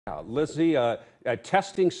Lizzie, a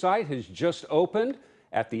testing site has just opened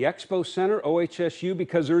at the Expo Center, OHSU,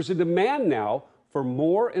 because there's a demand now for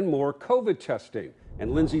more and more COVID testing.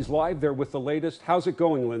 And Lindsay's live there with the latest. How's it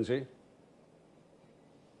going, Lindsay?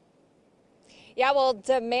 Yeah, well,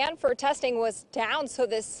 demand for testing was down, so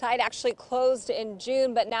this site actually closed in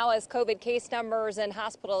June. But now, as COVID case numbers and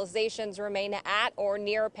hospitalizations remain at or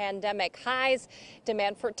near pandemic highs,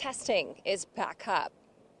 demand for testing is back up.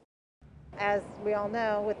 As we all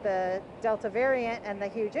know, with the Delta variant and the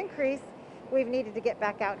huge increase, we've needed to get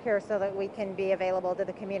back out here so that we can be available to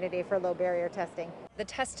the community for low barrier testing. The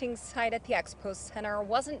testing site at the Expo Center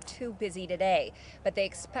wasn't too busy today, but they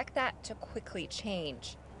expect that to quickly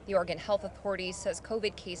change. The Oregon Health Authority says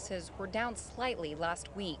COVID cases were down slightly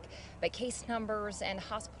last week, but case numbers and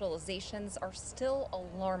hospitalizations are still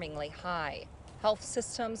alarmingly high. Health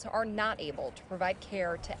systems are not able to provide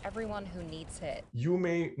care to everyone who needs it. You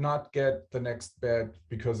may not get the next bed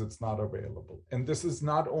because it's not available. And this is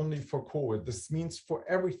not only for COVID. This means for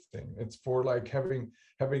everything. It's for like having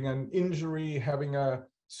an injury, having a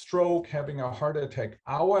stroke, having a heart attack.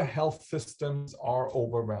 Our health systems are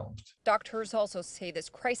overwhelmed. Doctors also say this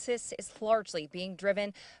crisis is largely being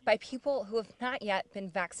driven by people who have not yet been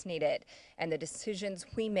vaccinated. And the decisions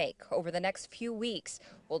we make over the next few weeks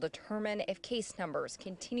will determine if case numbers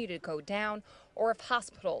continue to go down or if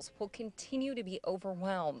hospitals will continue to be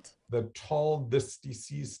overwhelmed. The toll this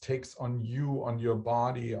disease takes on you, on your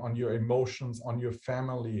body, on your emotions, on your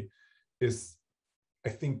family is, I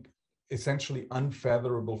think, essentially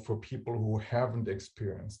unfathomable for people who haven't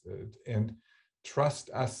experienced it. And trust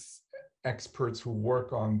us experts who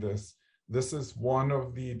work on this. This is one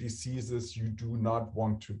of the diseases you do not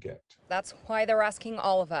want to get. That's why they're asking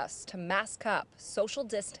all of us to mask up, social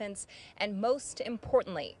distance, and most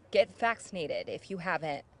importantly, get vaccinated if you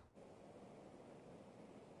haven't.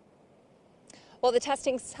 Well, the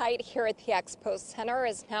testing site here at the Expo Center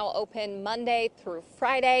is now open Monday through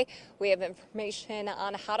Friday. We have information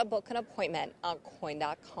on how to book an appointment on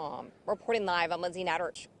KOIN.com. Reporting live, I'm Lindsay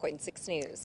Natters, KOIN 6 News.